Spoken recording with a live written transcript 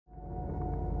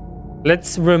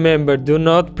Let's remember, do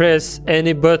not press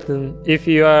any button if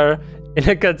you are in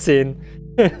a cutscene.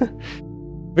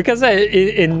 Because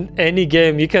in any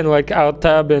game you can like alt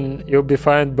tab and you'll be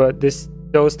fine, but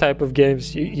those type of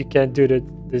games you can't do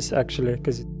this actually,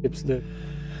 because it skips the...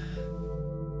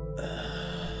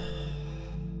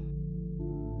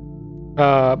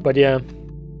 But yeah,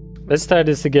 let's start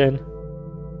this again.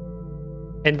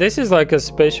 And this is like a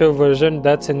special version,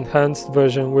 that's enhanced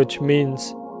version, which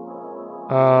means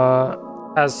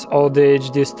has all the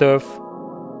HD stuff.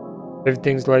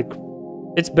 Everything's like,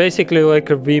 it's basically like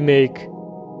a remake.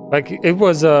 Like it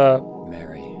was a...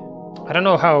 Mary, I don't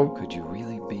know how... Could you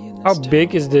really be in this How town?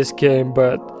 big is this game,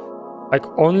 but like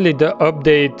only the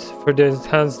update for the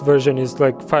enhanced version is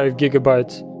like 5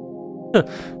 gigabytes.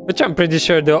 Which I'm pretty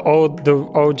sure the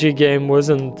OG game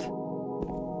wasn't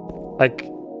like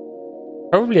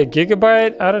probably a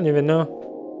gigabyte. I don't even know.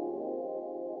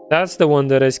 That's the one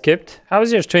that I skipped.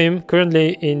 How's your stream?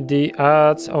 Currently in the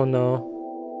ads. Oh no.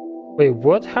 Wait,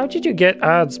 what? How did you get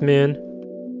ads, man?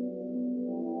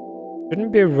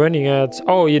 Shouldn't be running ads.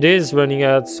 Oh, it is running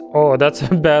ads. Oh, that's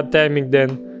a bad timing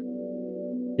then.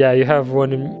 Yeah, you have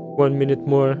 1 minute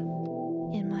more.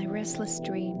 In my restless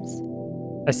dreams,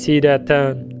 I see that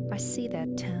town. I see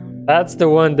that town. That's the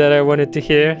one that I wanted to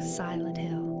hear. Silent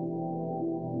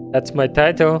Hill. That's my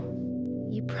title.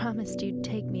 You promised you'd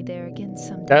take me there again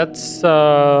someday. That's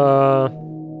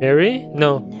Mary? You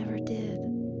No. never did.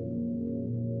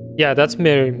 Yeah, that's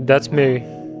Mary. That's Mary.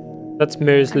 That's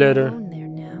Mary's I'm letter. alone there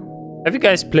now. Have you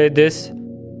guys played this?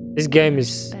 This game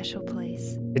is... Special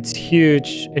place. It's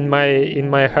huge in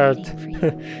my heart. Waiting for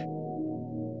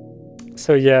you.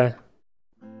 So yeah.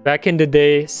 Back in the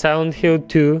day, Silent Hill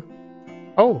 2.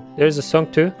 Oh, there's a song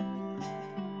too.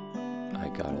 I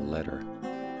got a letter.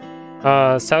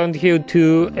 Silent Hill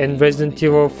 2 and Resident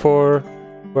Evil 4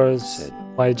 was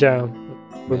my jam.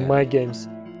 With my games.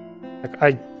 Like,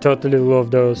 I totally love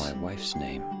those. My wife's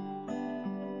name.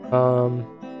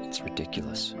 It's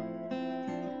ridiculous.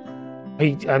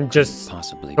 I'm just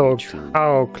Possibly be shocked true.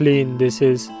 how clean this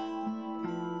is.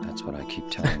 That's what I keep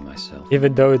telling myself.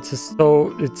 Even though it's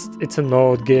an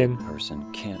old game. A person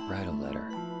can't write a letter.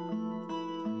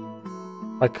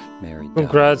 Like, Mary died of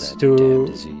congrats that to damn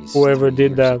disease whoever 3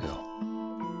 did years that. ago.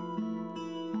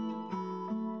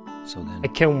 So then, I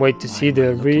can't wait to why see am the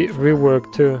I looking for her?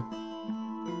 rework too.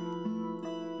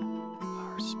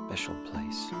 Our special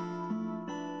place.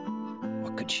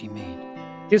 What could she mean?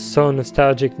 It's so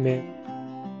nostalgic, man.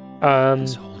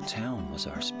 This whole town was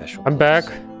our special I'm place.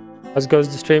 back. How's goes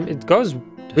the stream? It goes Does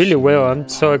really she well. mean I'm a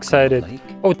so park on the excited. lake?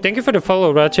 Oh, thank you for the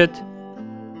follow, Ratchet.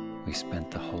 We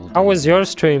spent the whole day How was your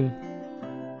stream?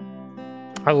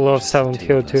 I love just the Silent two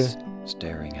Hill of too. us,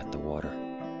 staring at the water.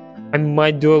 I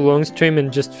might do a long stream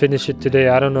and just finish it today.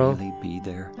 I don't know. Really be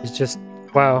there? It's just,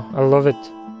 wow, I love it.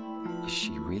 Is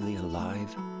she really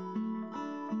alive?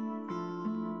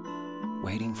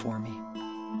 Waiting for me?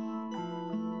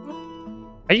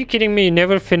 Are you kidding me? You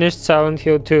never finished Silent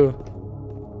Hill 2.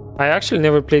 I actually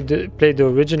never played the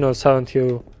original Silent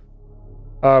Hill.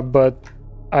 But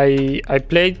I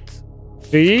played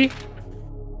 3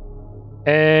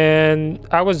 and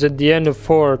I was at the end of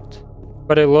 4th,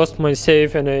 but I lost my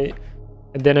save and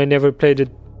then I never played it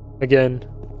again.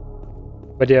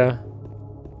 But yeah.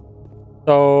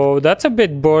 So that's a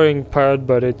bit boring part,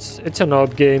 but it's an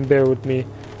old game, bear with me.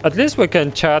 At least we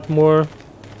can chat more,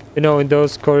 you know, in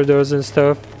those corridors and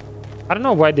stuff. I don't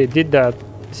know why they did that.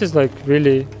 This is like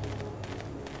really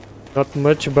not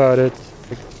much about it.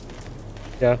 Like,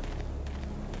 yeah,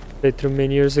 played through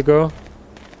many years ago.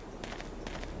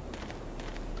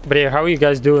 But yeah, how are you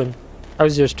guys doing?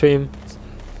 How's your stream?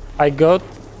 I got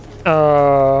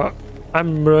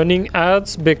I'm running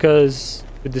ads because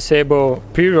to disable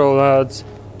pre-roll ads,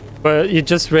 but you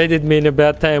just rated me in a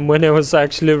bad time when I was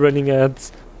actually running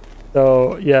ads.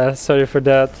 So yeah, sorry for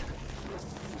that.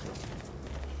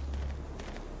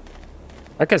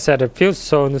 Like I said, I feel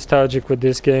so nostalgic with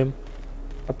this game.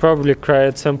 I'll probably cry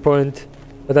at some point,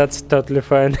 but that's totally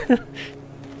fine.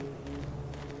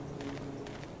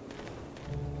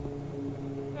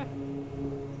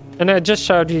 And I just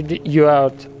shouted you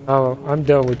out. Oh, I'm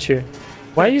done with you.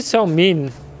 Why are you so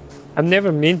mean? I'm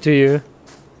never mean to you.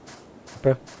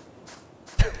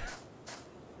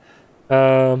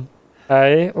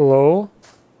 Hi, low.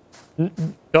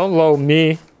 Don't low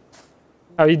me.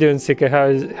 How you doing, Sika?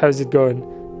 How's it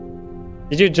going?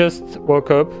 Did you just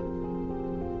woke up?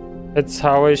 That's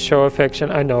how I show affection.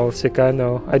 I know, Sika, I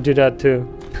know. I do that too.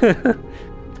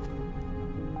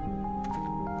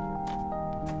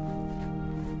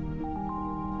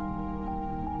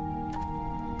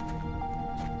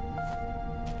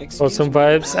 Wholesome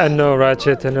vibes. I know,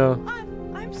 Ratchet, I know.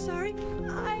 I'm sorry.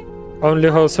 Only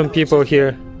wholesome people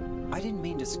here. I didn't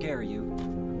mean to scare you.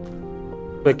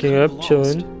 Waking I'm up, lost.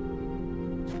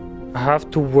 chilling. I have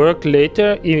to work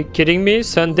later? Are you kidding me?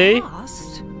 Sunday?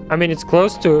 Lost? I mean, it's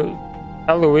close to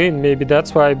Halloween, maybe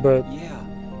that's why, but Yeah.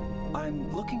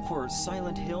 I'm looking for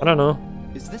Silent Hill. I don't know.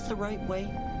 Is this the right way?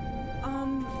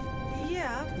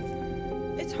 Yeah.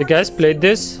 It's You hard guys to played see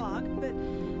this? with fog, but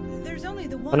there's only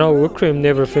the I one know road. Wukrim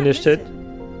never You can't finished miss it.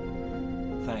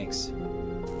 Thanks.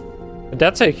 But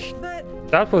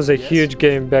that was a Yes? huge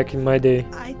game back in my day.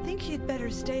 I think you'd better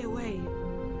stay away.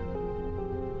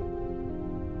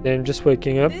 Then I'm just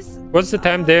waking up. This, What's the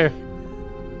time there?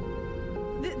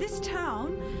 This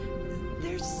town,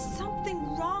 there's something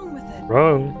wrong with it.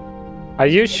 Wrong. Are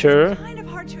you It's sure? kind of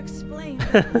hard to explain.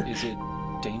 Is it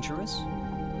dangerous?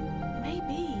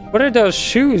 Maybe. What are those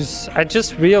shoes? I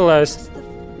just realized. It's the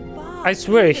fog. I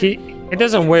swear he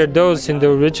doesn't wear those in the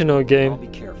original I'll game. be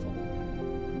careful.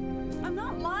 I'm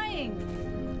not lying.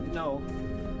 No,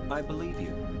 I believe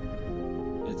you.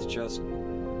 It's just,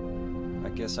 I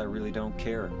guess I really don't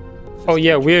care. If Oh it's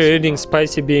yeah, we're dangerous or eating not.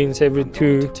 spicy beans every I'm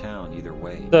going to 2 town either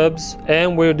way. subs,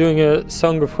 and we're doing a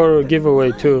Song of Horror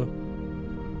giveaway too.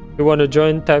 If you want to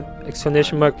join, type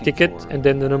exclamation mark looking ticket for and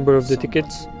then the number of the someone.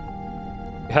 tickets.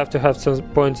 You have to have some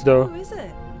points though. Who is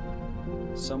it?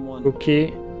 Someone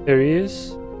Okay, there he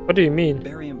is. What do you mean?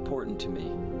 very important to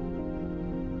me.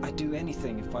 I'd do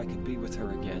anything if I could be with her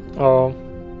again. Oh,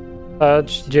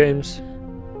 James.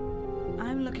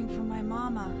 I'm looking for my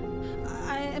mama.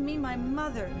 I mean my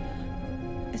mother.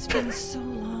 It's been so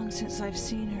long since I've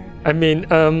seen her. I mean,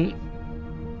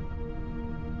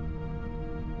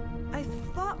 I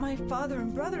thought my father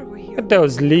and brother were here. look at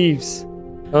those leaves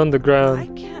on the I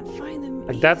ground. can't find them.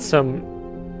 Like that's either. some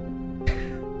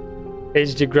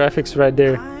HD graphics right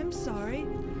there. I'm sorry.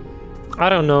 I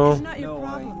don't know. It's not your No,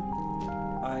 problem.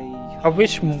 I I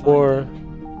wish hope you find more. her.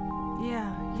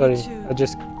 Yeah. Sorry, You too. I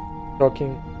just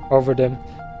talking over them.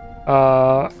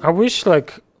 I wish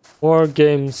like more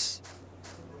games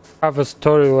have a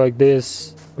story like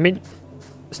this. I mean,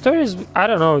 the story is, I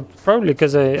don't know, probably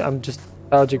because I'm just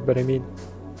nostalgic, but I mean,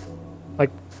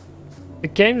 like, the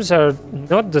games are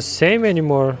not the same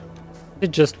anymore. Is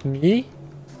it just me?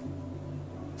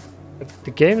 Like,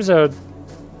 the games are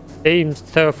same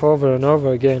stuff over and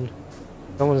over again.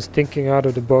 No one's thinking out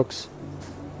of the box.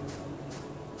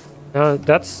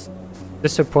 That's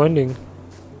disappointing.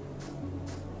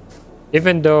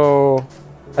 Even though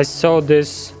I saw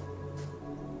this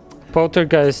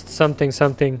Poltergeist something.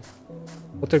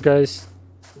 Poltergeist.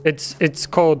 It's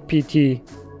called PT,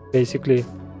 basically.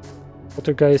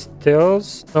 Poltergeist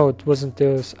Tales? No, it wasn't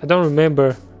Tales. I don't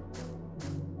remember.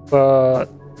 But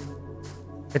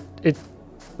it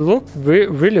looked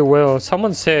really well.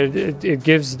 Someone said it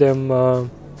gives them. I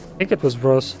think it was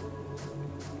Ross.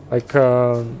 Like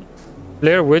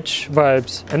Blair Witch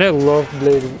vibes, and I love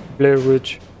Blair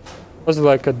Witch. It was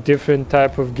like a different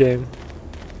type of game.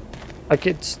 Like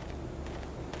it's,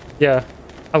 yeah,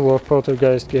 I love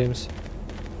Poltergeist games.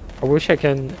 I wish I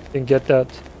can get that,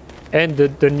 and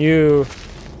the new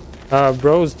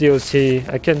Bros DLC.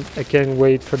 I can't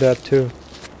wait for that too.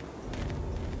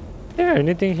 Is there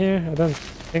anything here? I don't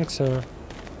think so.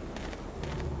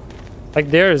 Like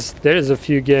there's a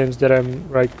few games that I'm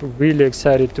like really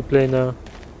excited to play now.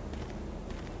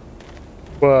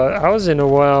 But I was in a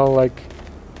while like,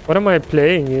 what am I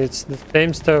playing? It's the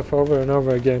same stuff over and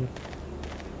over again.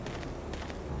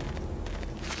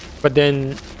 But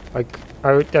then like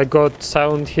I got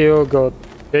Silent Hill, got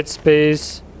Dead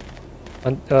Space,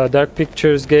 and Dark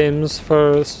Pictures games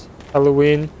for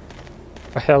Halloween.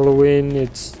 Halloween,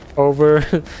 it's over.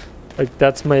 Like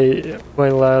that's my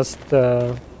last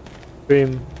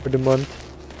stream for the month.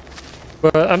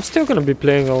 But I'm still gonna be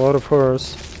playing a lot of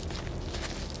horrors.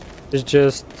 It's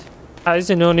just, hi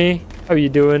Zenoni, how you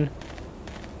doing?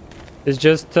 It's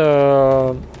just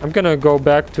I'm gonna go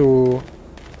back to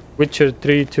Witcher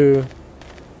 3 too.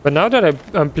 But now that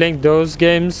I'm playing those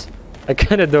games, I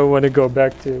kinda don't want to go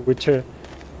back to Witcher.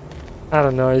 I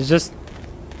don't know, it's just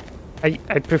I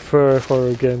prefer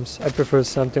horror games. I prefer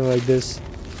something like this.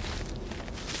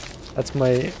 That's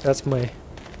my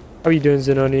how you doing,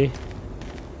 Zenoni?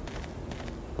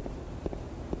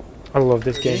 I love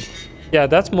this game. Yeah,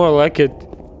 that's more like it,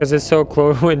 because it's so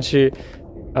close. When she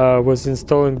was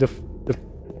installing the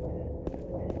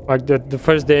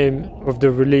first day of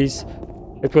the release,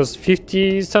 it was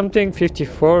 50 something,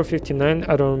 54, 59,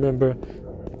 I don't remember,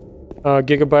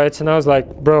 gigabytes, and I was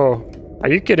like, bro, are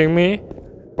you kidding me?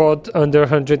 Bought under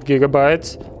 100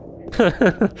 gigabytes.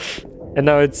 And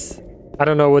now it's, I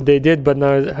don't know what they did, but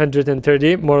now it's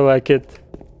 130, more like it.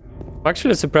 I'm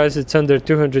actually surprised it's under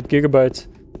 200 gigabytes.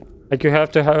 Like, you have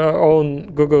to have your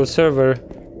own Google servers,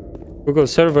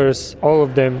 all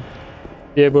of them,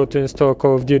 be able to install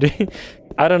Call of Duty.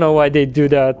 I don't know why they do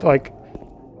that. Like,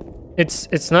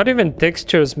 it's not even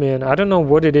textures, man. I don't know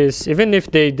what it is. Even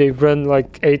if they run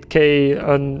like 8K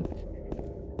on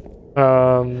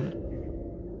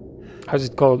how's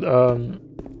it called?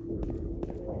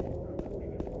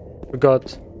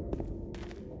 Forgot.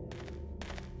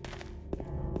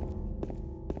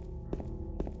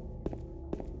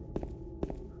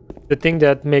 The thing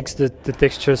that makes the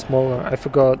texture smaller. I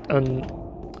forgot.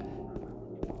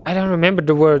 I don't remember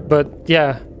the word, but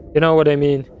yeah, you know what I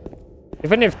mean.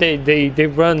 Even if they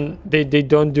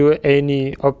don't do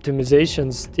any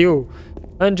optimizations, still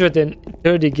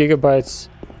 130 gigabytes.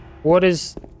 What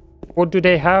do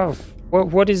they have?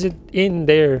 What is it in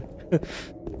there?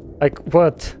 Like,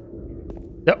 what?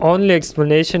 The only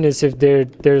explanation is if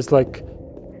there's like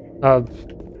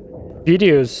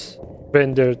videos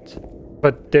rendered,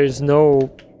 but there's no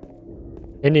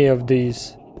any of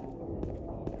these.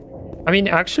 I mean,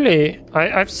 actually,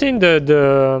 I've seen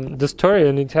the story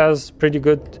and it has pretty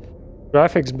good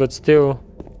graphics, but still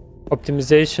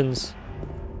optimizations,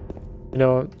 you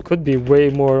know, could be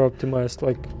way more optimized.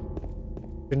 Like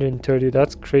 130,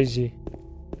 that's crazy.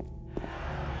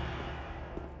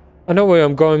 I know where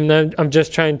I'm going now. I'm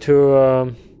just trying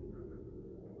to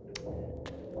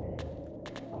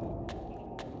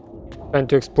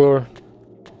explore,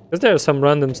 because there's some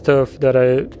random stuff that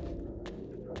I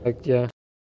like. Yeah.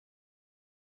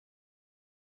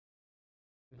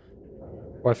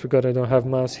 Oh, I forgot I don't have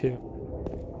mouse here.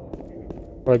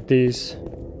 Like these.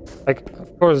 Like,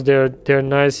 of course they're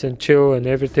nice and chill and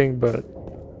everything, but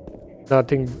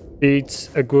nothing beats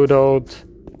a good old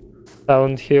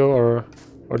Silent Hill or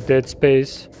Dead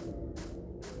Space.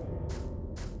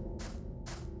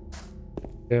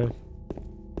 Yeah.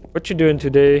 What you doing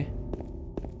today?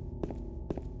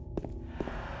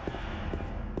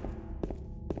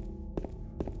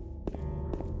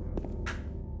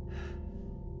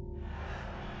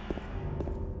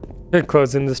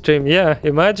 Closing the stream. Yeah,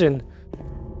 imagine.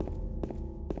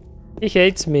 He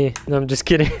hates me. No, I'm just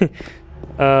kidding.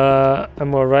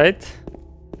 I'm alright.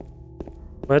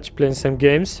 Much playing some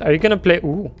games. Are you gonna play?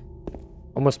 Ooh,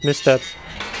 almost missed that.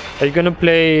 Are you gonna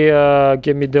play?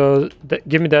 Give me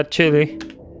that chili.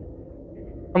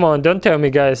 Come on, don't tell me,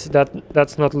 guys.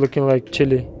 That's not looking like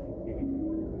chili.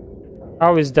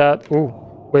 How is that? Ooh,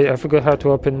 wait, I forgot how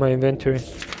to open my inventory.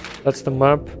 That's the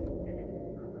map.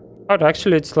 Oh,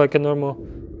 actually, it's like a normal.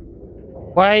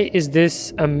 Why is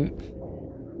this? I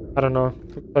don't know.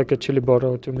 Looks like a chili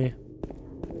bottle to me.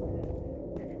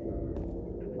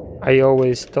 I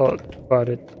always thought about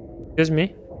it. Excuse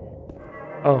me.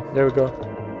 Oh, there we go.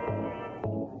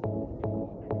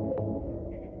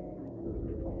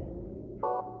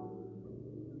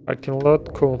 Parking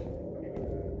lot, cool.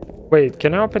 Wait,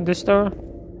 can I open this door?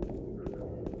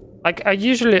 Like, I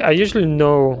usually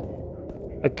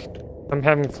know, like, I'm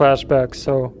having flashbacks,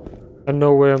 so I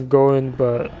know where I'm going,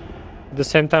 but at the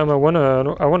same time I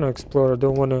wanna explore. I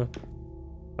don't wanna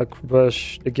like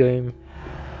rush the game.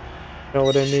 You know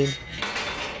what I mean?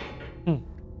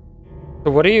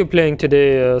 So what are you playing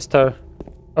today, Star?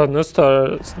 Oh, no,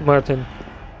 Star, Martin.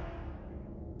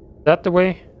 Is that the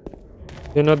way?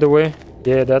 You know the way?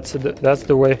 Yeah, that's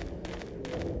the way.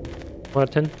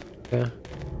 Martin? Yeah.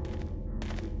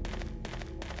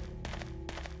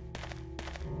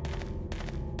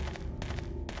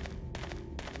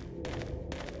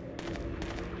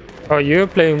 Oh, you're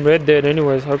playing Red Dead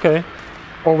anyways, okay.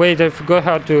 Oh wait, I forgot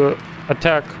how to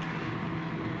attack.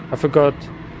 I forgot.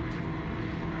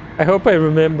 I hope I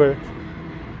remember.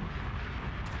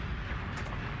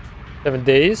 7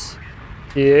 days?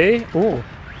 EA? Ooh.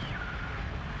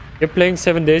 You're playing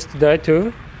 7 Days to Die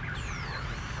too?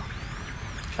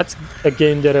 That's a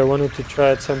game that I wanted to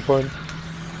try at some point.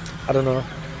 I don't know.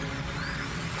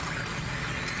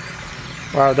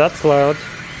 Wow, that's loud.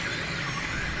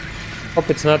 Hope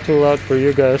it's not too loud for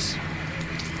you guys.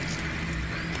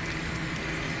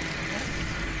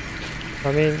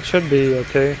 I mean, it should be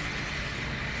okay.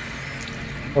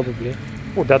 Probably.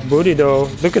 Oh, that booty though.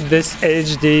 Look at this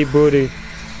HD booty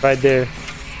right there.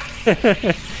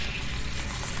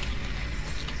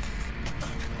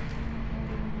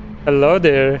 Hello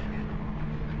there.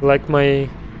 Like my...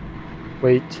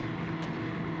 Wait.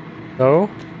 No?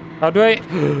 How do I...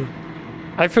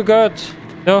 I forgot.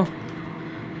 No.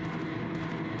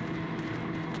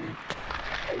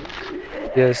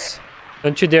 Yes.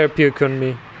 Don't you dare puke on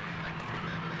me.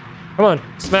 Come on.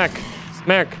 Smack.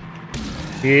 Smack.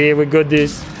 Yeah, we got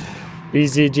this.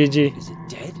 Easy, GG. Is it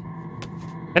dead?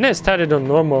 And I started on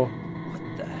normal.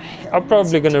 I'm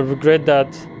probably gonna regret that.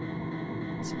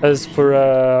 As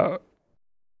for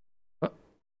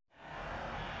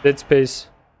Dead Space,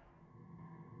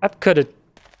 I'd cut it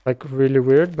like really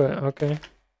weird, but okay.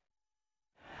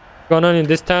 What's going on in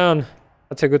this town?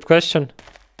 That's a good question.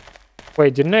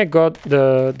 Wait, didn't I got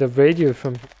the radio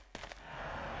from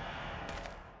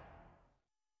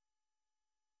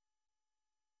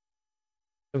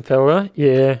some fella?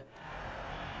 Yeah.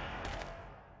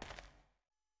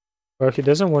 Well, he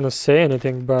doesn't want to say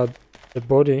anything about the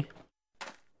body.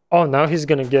 Oh, now he's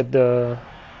gonna get the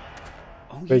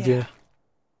radio. Yeah.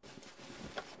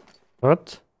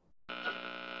 What?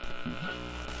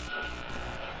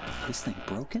 This thing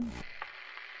broken?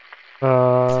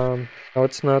 No,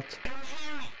 it's not.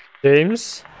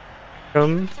 James,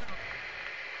 come.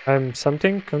 I'm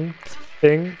something. Come,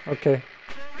 thing. Okay.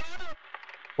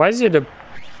 Why is it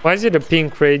a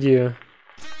pink radio?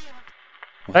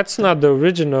 That's not the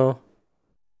original,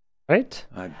 right?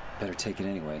 I'd better take it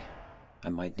anyway. I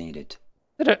might need it.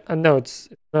 No, it's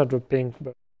not a pink,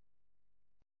 but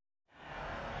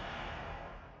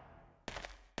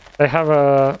I have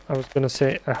a. I was gonna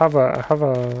say I have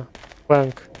a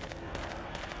blank.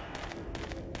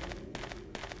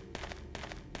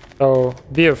 So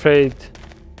be afraid,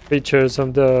 creatures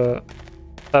of the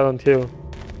Silent Hill.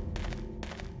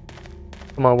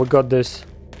 Come on, we got this.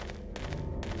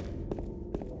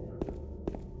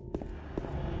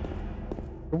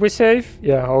 Are we safe?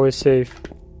 Yeah, always safe.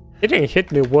 It didn't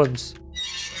hit me once.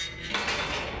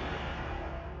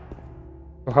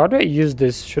 So how do I use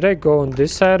this? Should I go on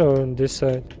this side or on this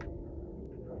side?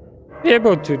 Be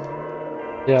able to...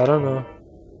 Yeah, I don't know.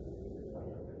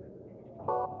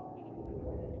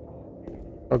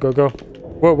 Go, go, go.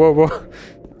 Whoa, whoa, whoa.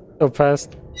 So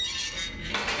fast.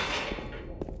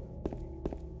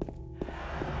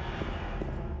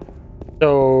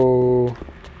 So...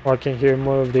 I can hear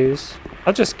more of these.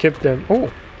 I'll just skip them.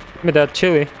 Oh, give me that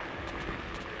chili.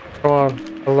 Come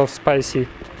on, I love spicy.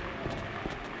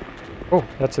 Oh,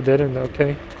 that's a dead end.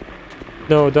 Okay.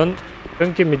 No, don't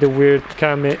give me the weird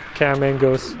cam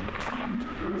angles.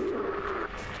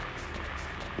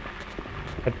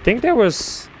 I think there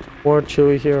was more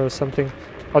chili here or something.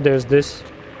 Oh, there's this.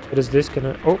 What is this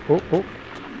gonna? Oh,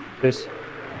 this.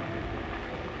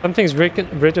 Something's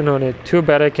written on it. Too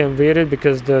bad I can't read it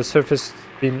because the surface has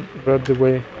been rubbed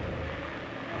away.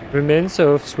 Remains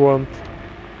of swamp.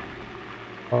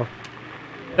 Oh.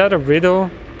 Is that a riddle?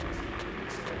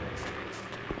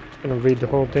 I'm gonna read the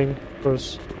whole thing, of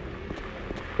course.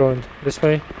 Going this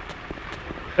way.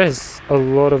 There's a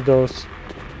lot of those.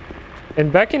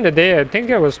 And back in the day, I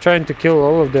think I was trying to kill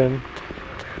all of them.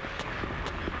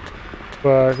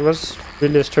 But it was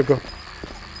really a struggle.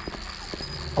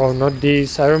 Oh, not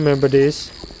these. I remember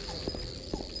these.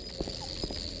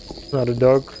 Not a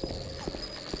dog.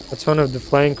 That's one of the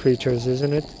flying creatures,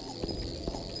 isn't it?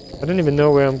 I don't even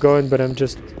know where I'm going, but I'm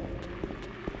just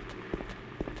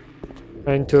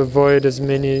trying to avoid as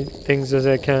many things as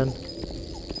I can.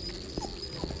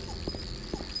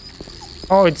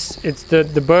 Oh, it's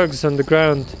the bugs on the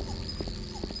ground.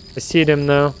 I see them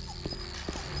now.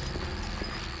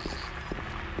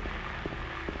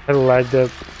 I like the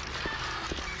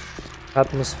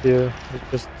atmosphere.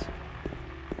 It's just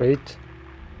great.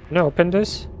 Can I open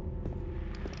this?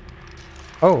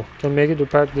 Oh, can make it to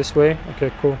park this way?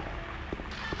 Okay, cool.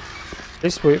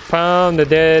 This way. Found the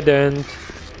dead end.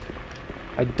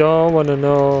 I don't want to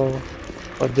know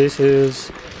what this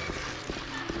is.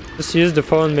 Just use the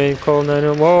phone, man. Call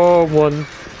 911.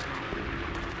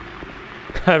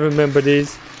 I remember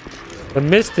these. The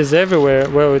mist is everywhere.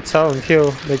 Well, it's Silent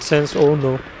Hill. Makes sense. Oh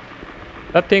no.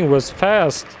 That thing was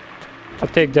fast. I'll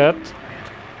take that.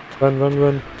 Run, run,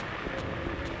 run.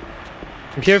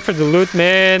 I'm here for the loot,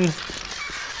 man.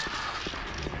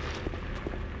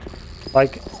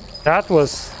 Like, that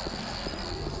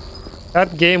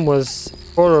game was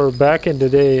horror back in the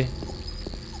day.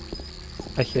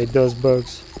 I hate those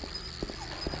bugs.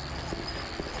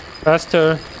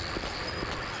 Faster.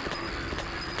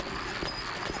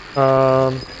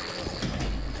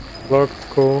 Look,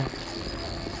 cool.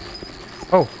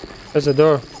 Oh, there's a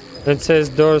door. It says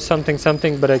door something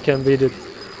something, but I can't read it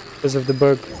because of the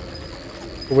bug.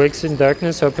 Awakes in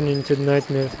darkness, opening into the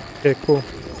nightmare. Okay, cool.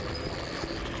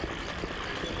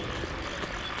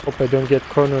 Hope I don't get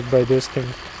cornered by this thing.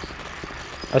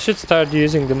 I should start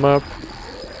using the map.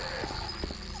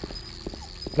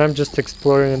 I'm just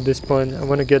exploring at this point. I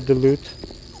want to get the loot.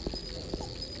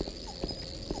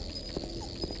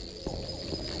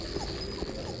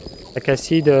 Like I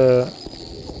see the...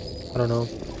 I don't know.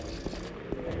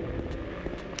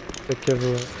 Like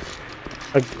everywhere.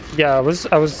 Like, yeah,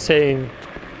 I was saying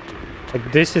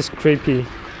Like, this is creepy.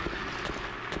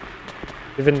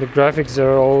 Even the graphics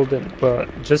are old, but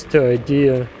just the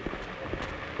idea.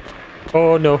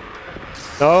 Oh no.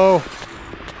 No!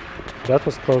 That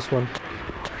was a close one.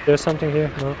 There's something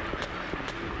here? No.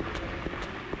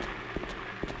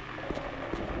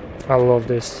 I love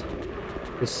this.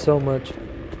 There's so much.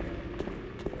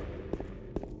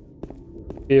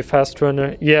 Be a fast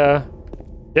runner. Yeah.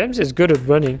 James is good at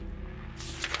running.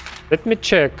 Let me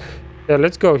check. Yeah,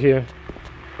 let's go here.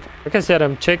 Like I said,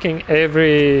 I'm checking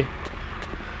every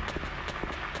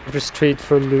street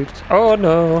for loot. Oh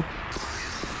no.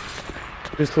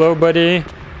 Too slow, buddy.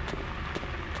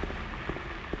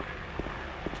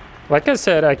 Like I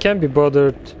said, I can't be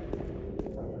bothered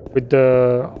with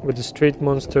the street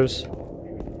monsters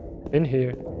in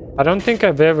here. I don't think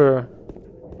I've ever.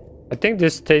 I think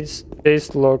this stays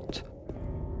locked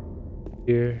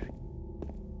here.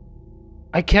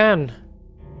 I can.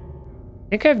 I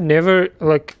think I've never,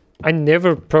 like, I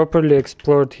never properly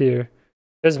explored here.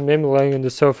 There's Mim lying on the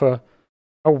sofa.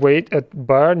 I'll wait at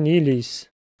Bar Neely's.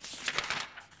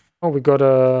 Oh, we got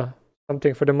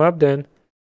something for the map then.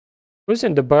 Who's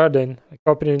in the bar then? I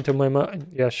copied it into my map.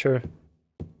 Yeah, sure.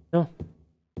 No.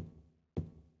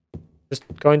 Just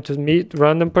going to meet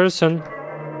random person.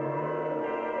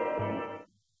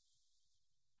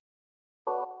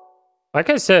 Like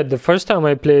I said, the first time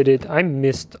I played it, I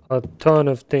missed a ton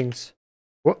of things.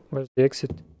 What? Where's the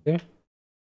exit? Here?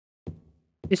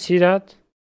 You see that?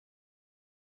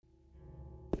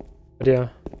 But yeah.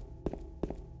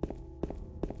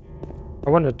 I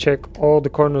want to check all the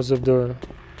corners of the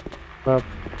map.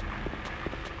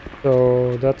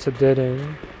 So that's a dead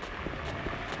end.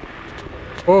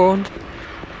 Oh.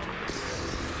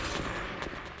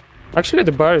 Actually,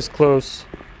 the bar is close.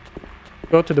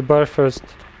 Go to the bar first.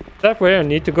 Is that where I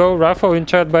need to go? Raffle in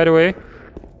chat, by the way.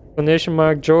 Donation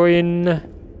mark, join.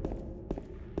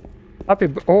 Happy.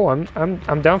 Oh,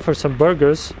 I'm down for some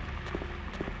burgers.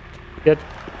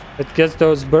 Let's get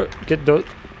those. Get those.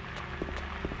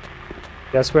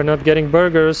 Guess we're not getting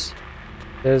burgers.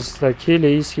 There's like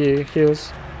heals.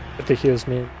 Get the heals,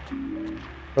 man.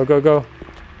 Go, go, go.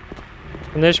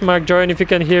 Donation mark, join if you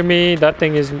can hear me. That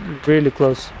thing is really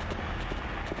close.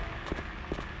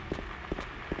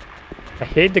 I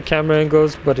hate the camera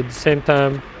angles, but at the same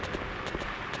time,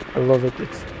 I love it.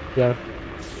 It's, yeah.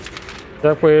 Is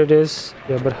that where it is?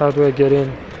 Yeah, but how do I get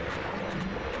in?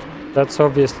 That's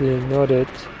obviously not it.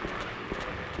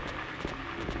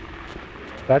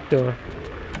 Back door.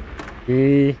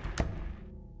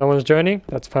 No one's joining?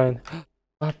 That's fine.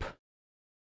 Up.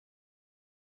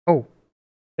 Oh.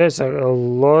 There's a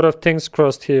lot of things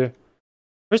crossed here.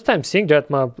 First time seeing that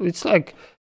map. It's like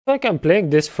I'm playing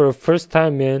this for the first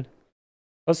time, man.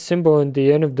 A symbol in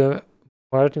the end of the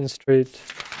Martin Street.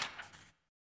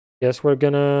 Guess we're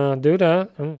gonna do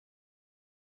that.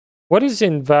 What is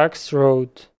in Vax Road?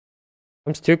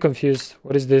 I'm still confused.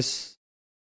 What is this?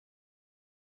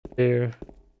 There.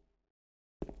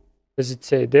 Does it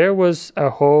say? There was a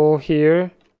hole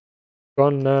here.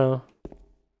 Gone now.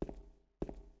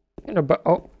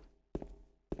 Oh.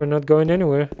 We're not going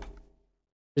anywhere.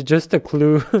 It's just a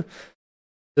clue.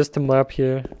 Just a map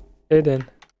here. Okay then.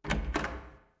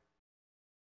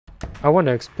 I want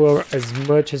to explore as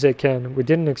much as I can. We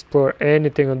didn't explore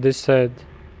anything on this side.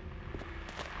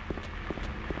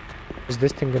 What's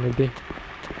this thing gonna be?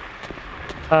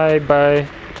 Hi, bye.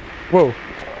 Whoa.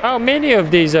 How many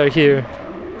of these are here?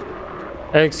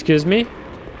 Excuse me?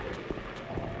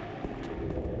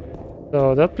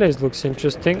 So that place looks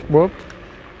interesting. Whoop.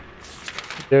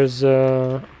 There's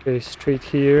a street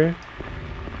here.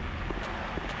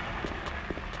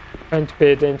 Trying to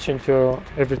pay attention to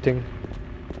everything.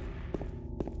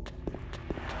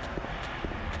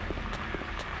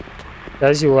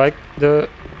 Guys, you like the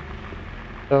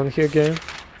down here game?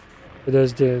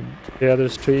 There's the other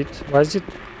street. Why is it?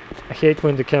 I hate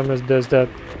when the camera does that.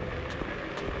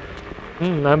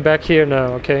 I'm back here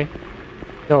now. Okay.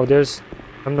 No,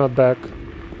 I'm not back.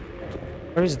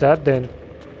 Where is that then?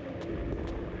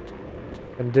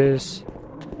 And this.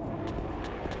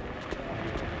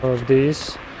 More of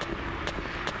these.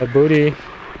 A booty.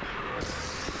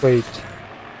 Wait.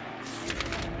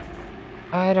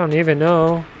 I don't even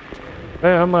know.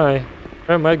 Where am I?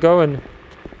 Where am I going?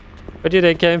 Where did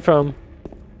I came from?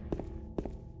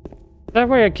 Is that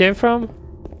where I came from?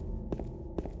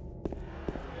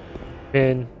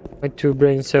 Man, my 2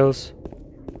 brain cells.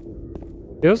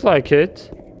 Feels like it.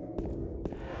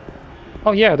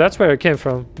 Oh yeah, that's where I came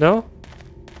from. No?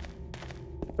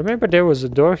 Remember there was a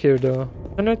door here though,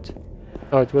 wasn't it?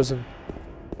 No, it wasn't.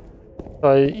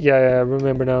 Yeah, I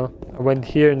remember now. I went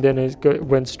here and then it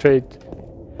went straight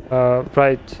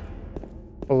right.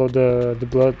 Follow the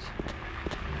blood.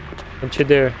 Don't you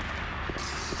dare.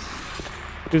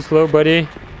 Too slow, buddy.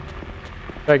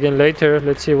 Try again later.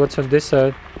 Let's see what's on this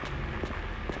side.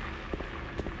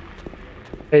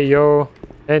 Hey, yo.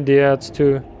 And the ads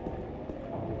too.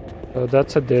 So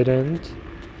that's a dead end.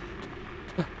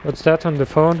 What's that on the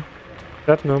phone? Is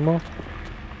that normal?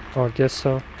 Oh, I guess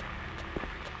so.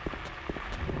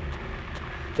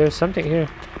 There's something here.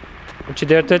 Don't you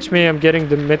dare touch me. I'm getting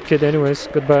the medkit anyways.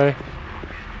 Goodbye.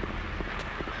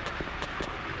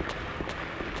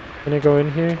 Can I go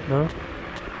in here? No?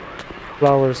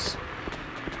 Flowers.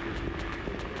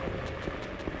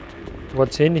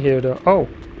 What's in here though? Oh,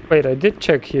 wait, I did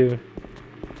check here.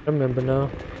 I remember now.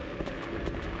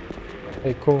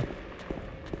 Okay, cool.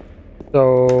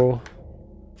 So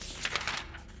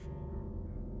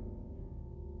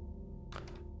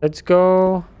let's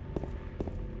go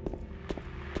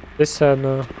this side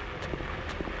now.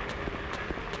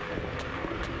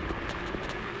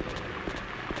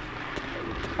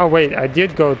 Oh wait, I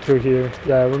did go through here.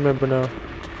 Yeah, I remember now.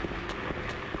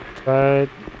 Right,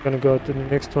 gonna go to the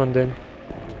next one then.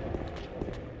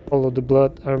 Follow the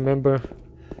blood, I remember.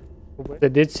 I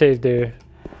did save there.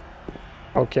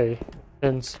 Okay,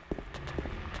 sense.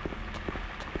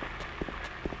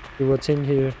 See what's in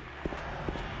here.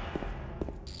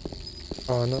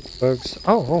 Oh, not bugs.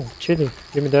 Oh, chili.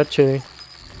 Give me that chili.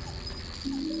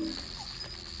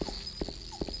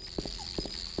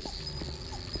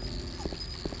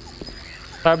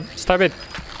 Stab it.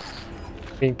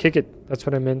 I mean, kick it. That's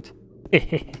what I meant.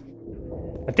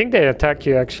 I think they attack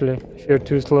you actually if you're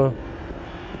too slow.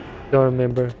 Don't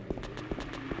remember.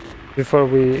 Before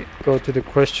we go to the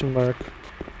question mark.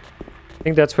 I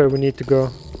think that's where we need to go.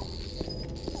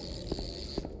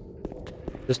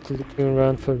 Just looking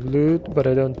around for loot, but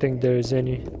I don't think there is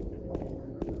any.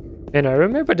 And I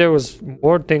remember there was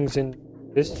more things in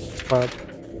this map.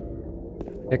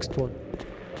 Next one.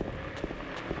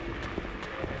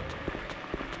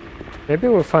 Maybe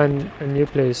we'll find a new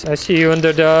place. I see you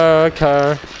under the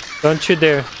car. Don't you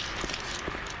dare.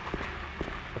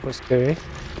 That was scary.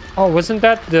 Oh, wasn't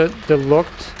that the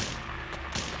locked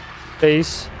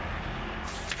place?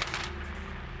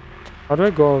 How do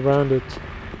I go around it?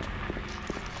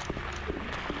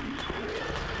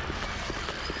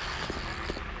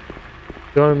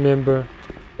 Don't remember.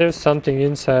 There's something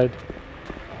inside.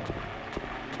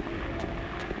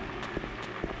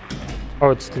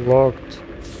 Oh, it's locked.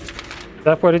 Is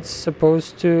that what it's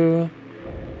supposed to?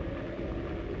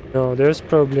 No, there's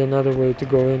probably another way to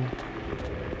go in.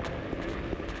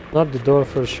 Not the door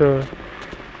for sure.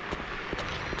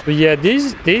 But yeah,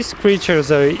 these creatures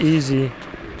are easy.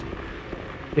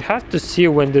 You have to see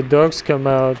when the dogs come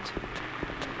out.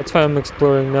 That's why I'm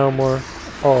exploring now more.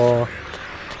 Oh,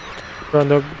 run,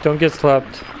 don't get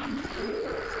slapped.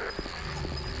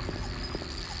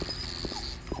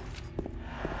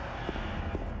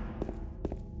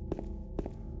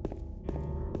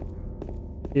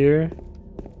 Here,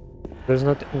 there's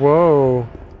not. Whoa,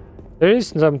 there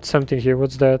is something here.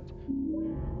 What's that?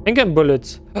 Handgun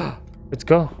bullets. Let's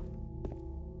go.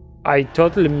 I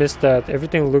totally missed that.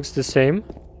 Everything looks the same.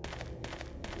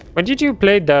 When did you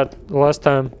play that last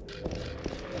time?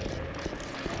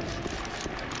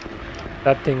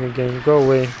 That thing again. Go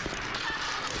away.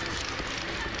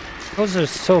 Those are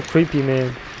so creepy,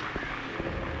 man.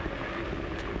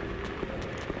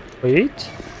 Wait,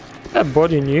 that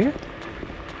body new?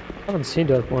 I haven't seen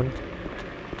that one.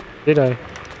 Did I?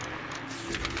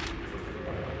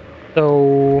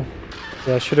 So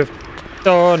yeah, I should have.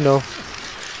 Oh no,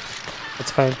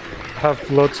 that's fine. I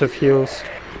have lots of heals.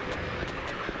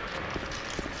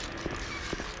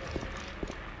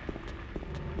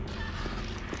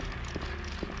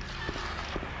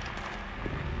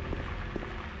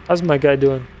 How's my guy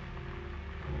doing?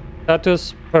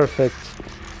 Status perfect.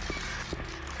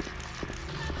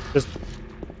 Just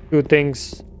two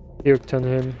things puked on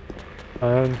him.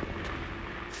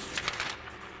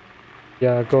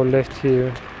 Yeah, go left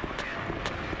here.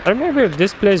 I remember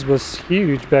this place was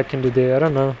huge back in the day. I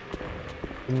don't know.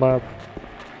 The map.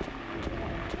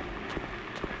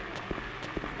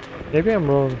 Maybe I'm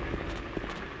wrong.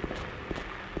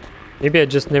 Maybe I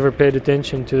just never paid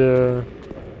attention to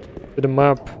the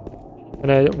map.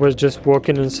 And I was just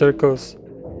walking in circles.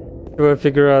 To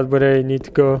figure out where I need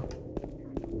to go.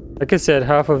 Like I said,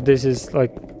 half of this is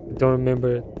like, I don't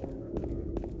remember it.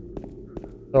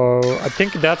 So I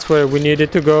think that's where we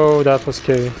needed to go. That was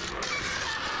scary.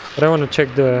 But I want to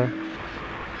check the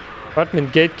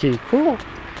apartment gate key. Cool.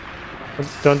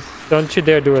 Don't you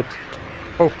dare do it.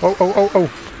 Oh.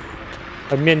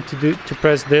 I meant to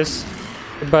press this.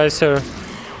 Goodbye, sir.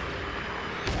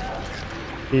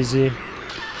 Easy.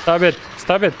 Stop it.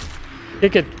 Stop it.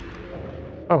 Kick it.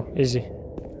 Oh, easy.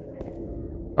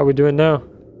 How we doing now?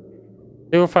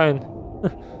 Still fine.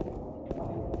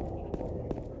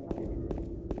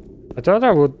 I thought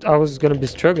I was gonna be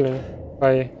struggling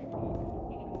by...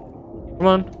 Come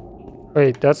on.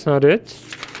 Wait, that's not it?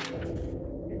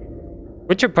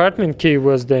 Which apartment key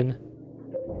was then?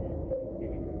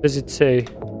 Does it say?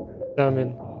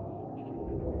 Examine.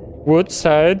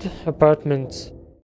 Woodside Apartments.